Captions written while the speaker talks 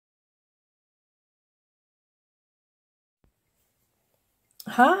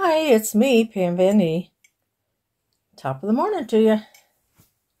Hi, it's me, PamVanEe. Top of the morning to you.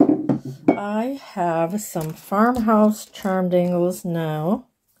 I have some Farmhouse charm dangles now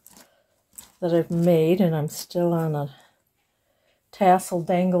that I've made, and I'm still on a tassel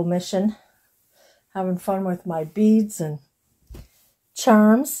dangle mission, having fun with my beads and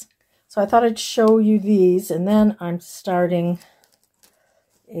charms. So I thought I'd show you these, and then I'm starting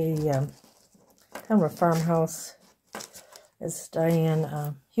a kind of a farmhouse, as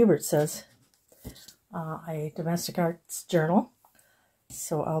Diane Hubert says, a domestic arts journal.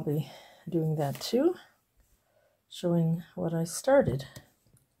 So I'll be doing that too, showing what I started.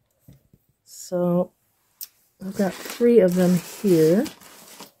 So I've got 3 of them here,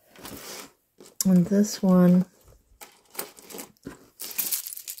 and this one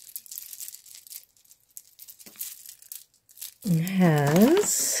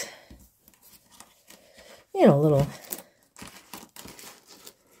has, little,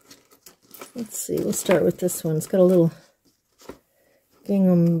 let's see, we'll start with this one. It's got a little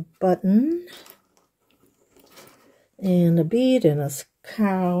gingham button and a bead and a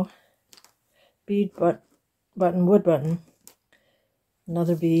cow, bead button, wood button,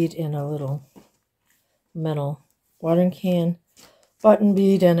 another bead and a little metal watering can, button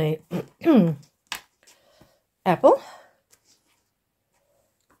bead, and a apple.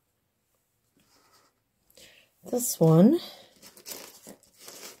 This one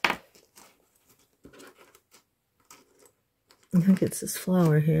I think it's this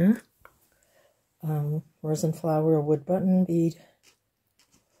flower here. Resin flower, a wood button, bead,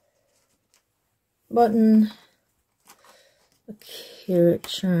 button, a carrot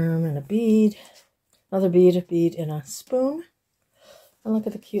charm, and a bead, another bead, a bead, and a spoon. And look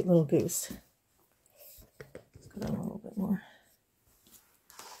at the cute little goose. Let's put on a little bit more.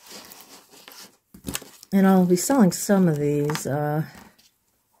 And I'll be selling some of these. I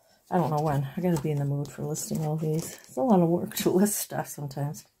don't know when. I gotta be in the mood for listing all these. It's a lot of work to list stuff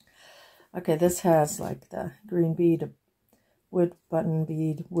sometimes. Okay, this has like the green bead, a wood button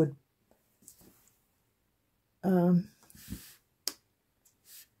bead, wood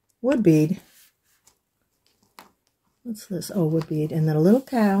bead. What's this? Oh, wood bead. And then a little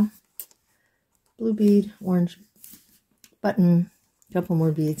cow, blue bead, orange button, a couple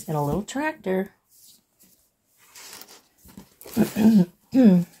more beads, and a little tractor.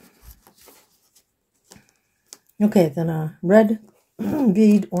 Okay, then a red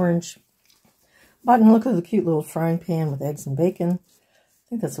bead, orange button. Look at the cute little frying pan with eggs and bacon. I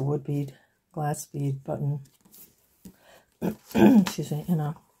think that's a wood bead, glass bead, button. Excuse me, and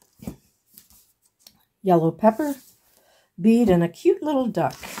a yellow pepper bead and a cute little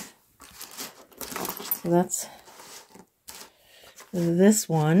duck. So that's this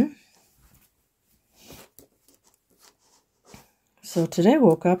one. So today I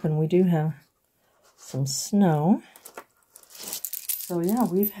woke up and we do have some snow. So yeah,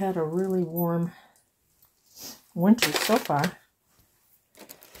 we've had a really warm winter so far.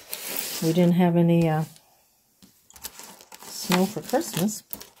 We didn't have any snow for Christmas.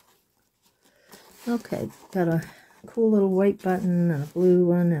 Okay, got a cool little white button and a blue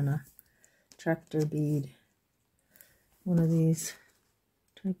one and a tractor bead. One of these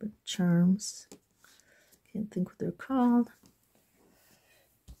type of charms. Can't think what they're called.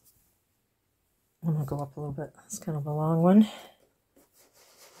 I'm going to go up a little bit. It's kind of a long one.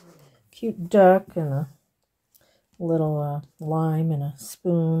 Cute duck and a little lime and a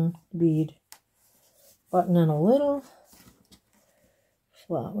spoon, bead, button, and a little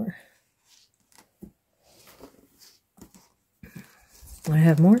flower. I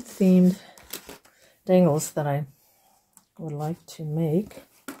have more themed dangles that I would like to make.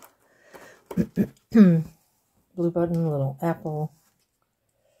 Blue button, little apple,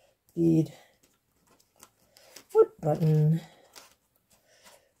 bead, wood button,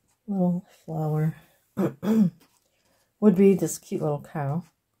 little flower, would be this cute little cow.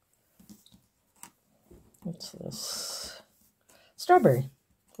 What's this? Strawberry,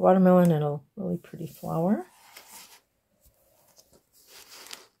 watermelon, and a really pretty flower.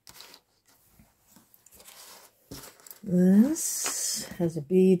 This has a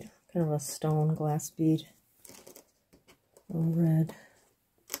bead, kind of a stone glass bead, a red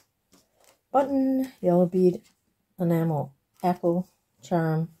button, yellow bead, enamel apple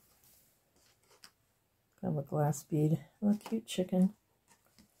charm, kind of a glass bead, a cute chicken,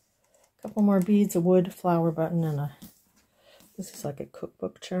 a couple more beads, a wood flower button, and this is like a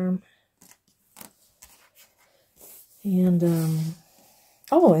cookbook charm. And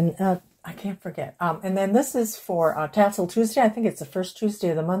I can't forget. And then this is for Tassel Tuesday. I think it's the first Tuesday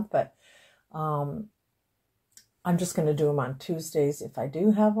of the month, but I'm just going to do them on Tuesdays if I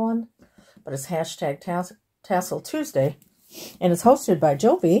do have one. But it's hashtag Tassel Tuesday. And it's hosted by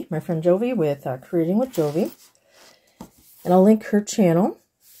Jovi, my friend Jovi, with Creating with Jovi. And I'll link her channel.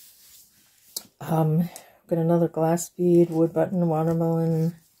 Got another glass bead, wood button,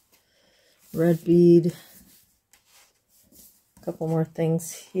 watermelon, red bead. A couple more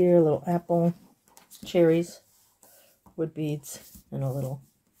things here, a little apple, cherries, wood beads, and a little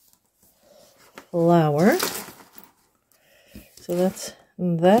flower. So that's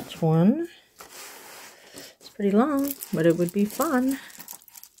that one. It's pretty long, but it would be fun.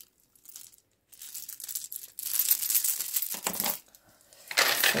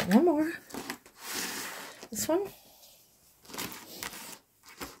 Got one more. This one.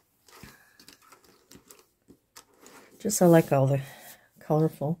 Just I like all the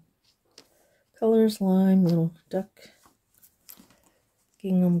colorful colors, lime, little duck,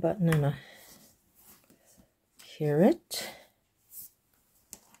 gingham button, and a carrot.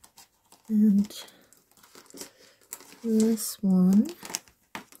 And this one,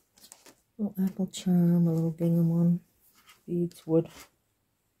 little apple charm, a little gingham one, beads, wood,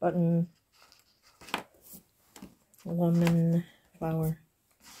 button, lemon, flower,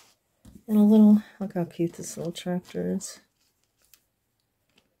 and a little, look how cute this little tractor is.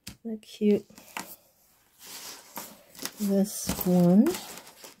 Isn't that cute? This one,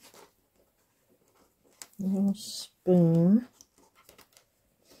 a little spoon.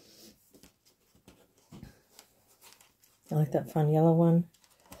 I like that fun yellow one.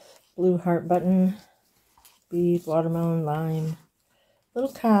 Blue heart button, bead, watermelon, lime,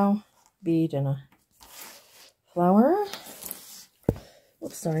 little cow, bead, and a flower.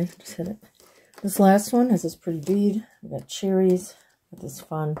 Oops, sorry, just hit it. This last one has this pretty bead. We got cherries with this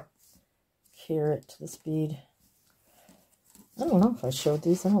fun carrot, this bead. I don't know if I showed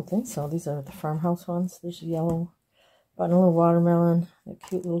these. I don't think so. These are the Farmhouse ones. There's a yellow button, a little watermelon, a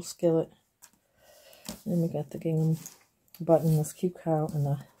cute little skillet. Then we got the gingham button, this cute cow, and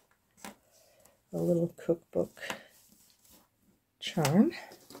a little cookbook charm.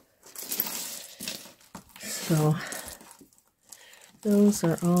 So those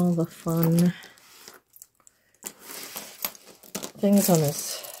are all the fun things on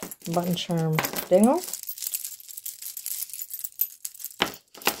this button charm dangle.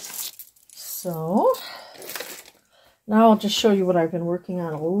 So now I'll just show you what I've been working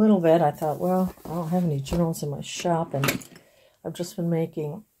on a little bit. I thought, well, I don't have any journals in my shop, and I've just been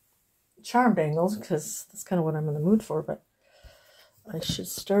making charm dangles because that's kind of what I'm in the mood for, but I should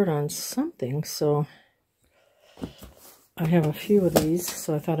start on something. So I have a few of these,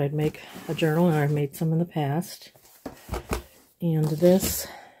 so I thought I'd make a journal, and I've made some in the past. And this,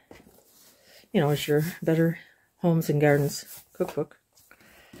 you know, is your Better Homes and Gardens cookbook.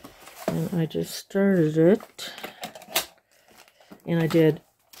 And I just started it. And I did,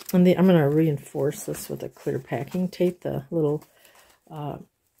 I'm going to reinforce this with a clear packing tape, the little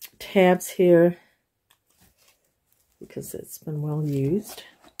tabs here, because it's been well used.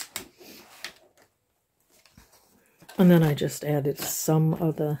 And then I just added some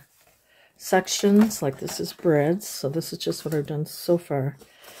of the sections, like this is breads, so this is just what I've done so far.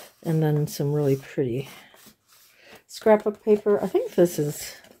 And then some really pretty scrapbook paper. I think this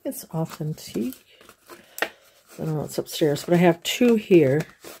is, it's authentic. I don't know, it's upstairs, but I have two here,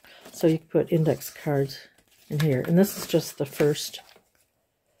 so you can put index cards in here. And this is just the first,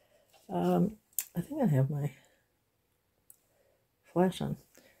 I think I have my flash on.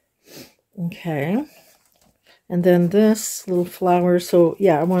 Okay. And then this little flower, so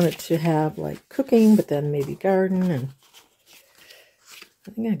yeah, I want it to have like cooking, but then maybe garden, and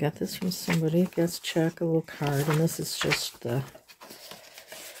I think I got this from somebody, guest check, a little card, and this is just the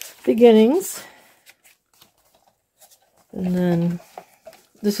beginnings. And then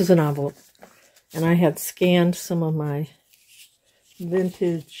this is an envelope, and I had scanned some of my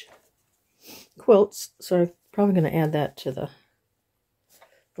vintage quilts, so I'm probably going to add that to the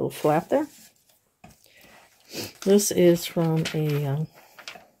little flap there. This is from a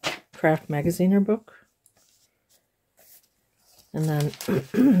craft magazine or book. And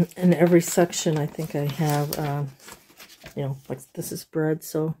then in every section, I think I have, you know, like this is bread,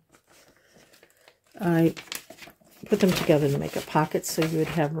 so I put them together to make a pocket so you would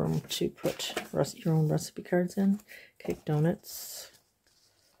have room to put your own recipe cards in. Cake donuts.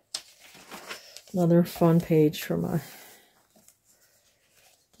 Another fun page from a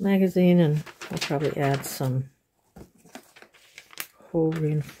magazine, and I'll probably add some hole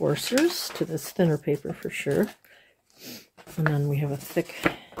reinforcers to this thinner paper for sure. And then we have a thick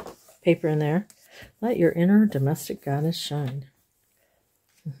paper in there. Let your inner domestic goddess shine.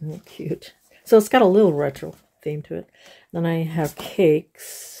 Isn't that cute? So it's got a little retro theme to it. Then I have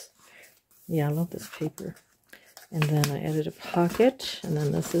cakes. Yeah, I love this paper. And then I added a pocket, and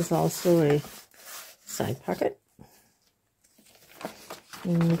then this is also a side pocket.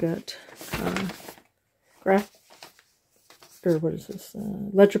 And we got graph, or what is this?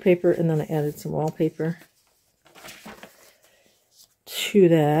 Ledger paper, and then I added some wallpaper to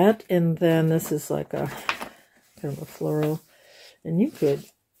that. And then this is like a kind of a floral, and you could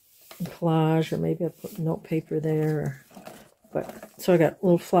collage, or maybe I put note paper there. But so I got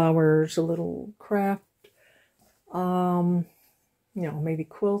little flowers, a little craft. You know, maybe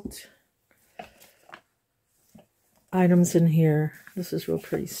quilt items in here. This is real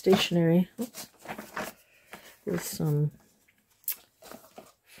pretty stationery. Oops. There's some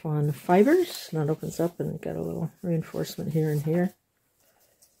fun fibers. And that opens up and got a little reinforcement here and here.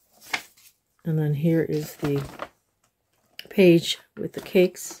 And then here is the page with the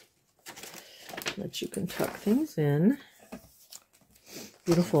cakes that you can tuck things in.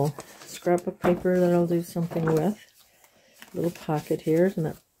 Beautiful scrapbook paper that I'll do something with. Little pocket here, and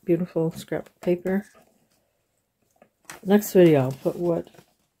that beautiful scrapbook paper. Next video I'll put what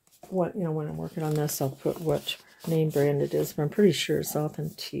you know, when I'm working on this, I'll put what name brand it is, but I'm pretty sure it's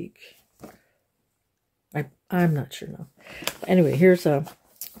Authentique. I'm not sure now. But anyway, here's some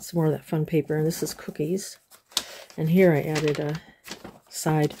more of that fun paper, and this is cookies. And here I added a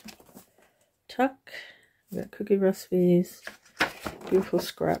side tuck. I got cookie recipes. Beautiful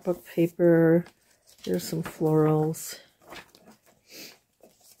scrapbook paper. Here's some florals.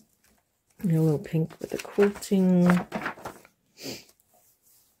 And a little pink with the quilting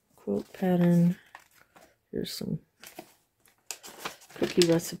quilt pattern. Here's some cookie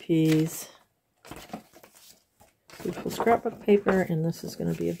recipes. Beautiful scrapbook paper, and this is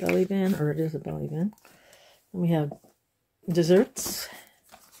going to be a belly band, or it is a belly band. And we have desserts.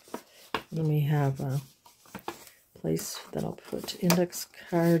 And then we have a place that I'll put index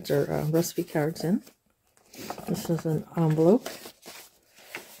cards or recipe cards in. This is an envelope,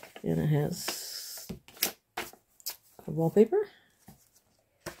 and it has a wallpaper,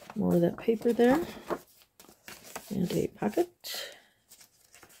 more of that paper there, and a pocket.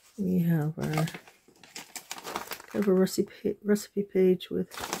 We have our kind of a recipe page with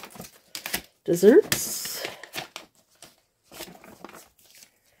desserts.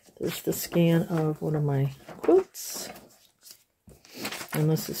 There's the scan of one of my quilts. And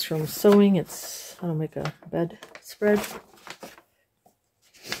this is from sewing. It's how to make a bed spread.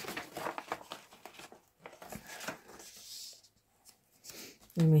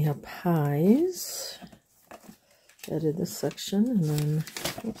 And we have pies. Added this section, and then,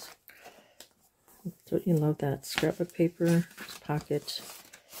 oops. Don't you love that scrapbook paper? Pocket,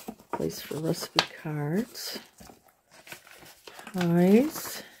 place for recipe cards.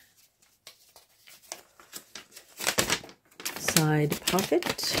 Pies. Side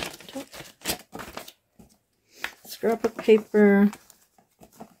pocket. Scrapbook paper.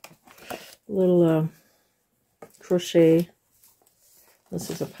 Little crochet. This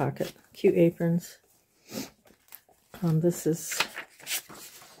is a pocket. Cute aprons. This is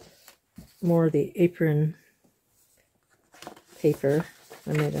more of the apron paper.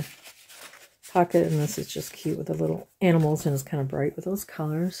 I made a pocket, and this is just cute with the little animals, and it's kind of bright with those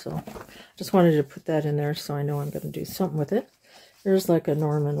colors. So just wanted to put that in there so I know I'm going to do something with it. There's like a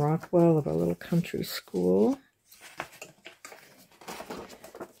Norman Rockwell of a little country school.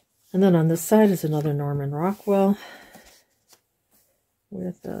 And then on this side is another Norman Rockwell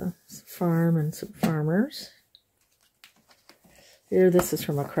with a farm and some farmers. Here, this is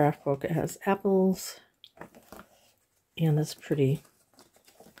from a craft book. It has apples and this pretty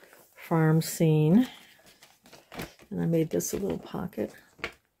farm scene. And I made this a little pocket.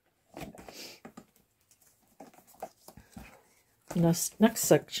 Next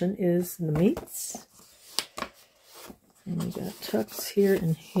section is the meats. And we got tucks here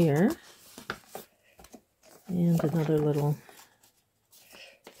and here. And another little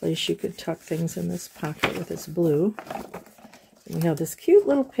place you could tuck things in this pocket with this blue. And we have this cute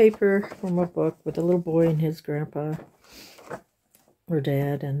little paper from a book with a little boy and his grandpa or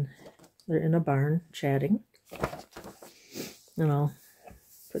dad, and they're in a barn chatting. And I'll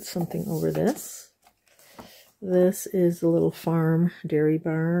put something over this. This is a little farm dairy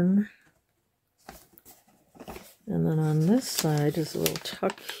barn. And then on this side is a little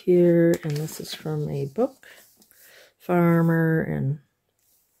tuck here, and this is from a book. Farmer and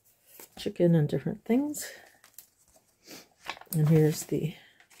chicken and different things. And here's the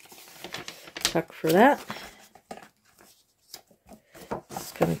tuck for that.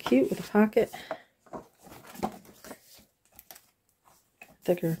 It's kind of cute with a pocket.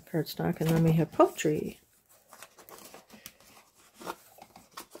 Thicker cardstock. And then we have poultry.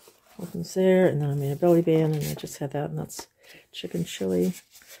 instructions there. And then I made a belly band, and I just had that, and that's chicken chili.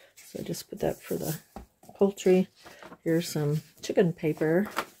 So I just put that for the poultry. Here's some chicken paper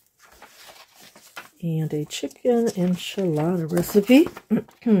and a chicken enchilada recipe.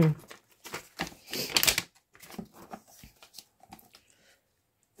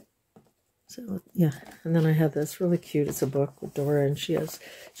 So yeah, and then I have this really cute, it's a book with Dora, and she's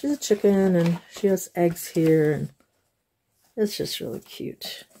a chicken, and she has eggs here, and it's just really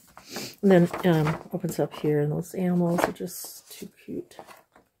cute. And then opens up here, and those animals are just too cute.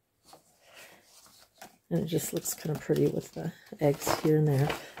 And it just looks kind of pretty with the eggs here and there.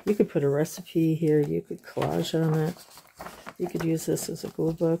 You could put a recipe here, you could collage on it. You could use this as a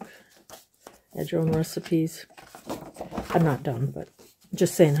glue book, add your own recipes. I'm not done, but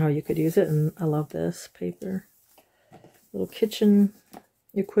just saying how you could use it. And I love this paper. Little kitchen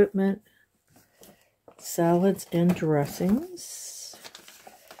equipment. Salads and dressings.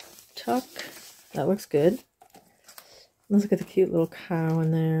 Tuck. That looks good. Let's look at the cute little cow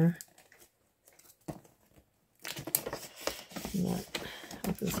in there. And that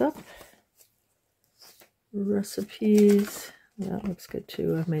opens up. Recipes. That looks good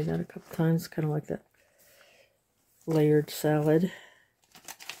too. I've made that a couple times. Kind of like that layered salad.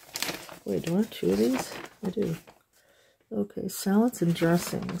 Wait, do I have two of these? I do. Okay, salads and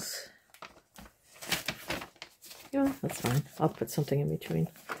dressings. Yeah, that's fine. I'll put something in between.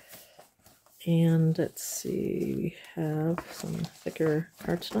 And let's see, we have some thicker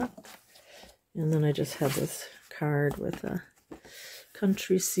cardstock. And then I just have this card with a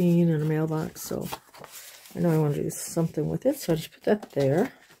country scene and a mailbox. So I know I want to do something with it, so I just put that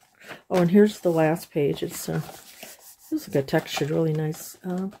there. Oh, and here's the last page. It's this is like a textured, really nice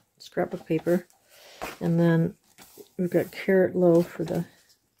scrapbook paper. And then we've got carrot loaf for the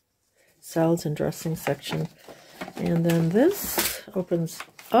salads and dressing section. And then this opens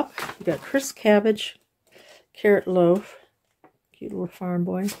up. You got crisp cabbage, carrot loaf, cute little farm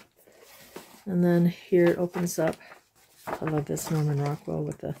boy. And then here it opens up. I love this Norman Rockwell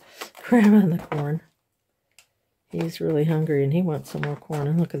with the crab and the corn. He's really hungry and he wants some more corn.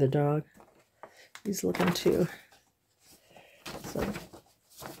 And look at the dog. He's looking too. So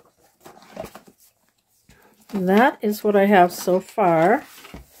that is what I have so far.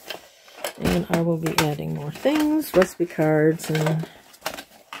 And I will be adding more things, recipe cards, and,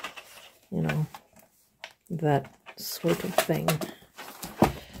 you know, that sort of thing.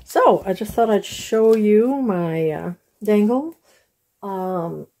 So, I just thought I'd show you my dangle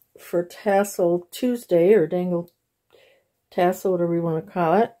for Tassel Tuesday, or Dangle Tassel, whatever you want to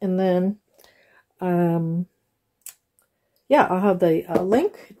call it. And then, yeah, I'll have the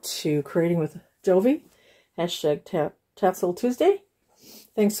link to Creating with Jovi, hashtag Tassel Tuesday.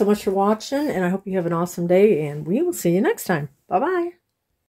 Thanks so much for watching, and I hope you have an awesome day, and we will see you next time. Bye-bye.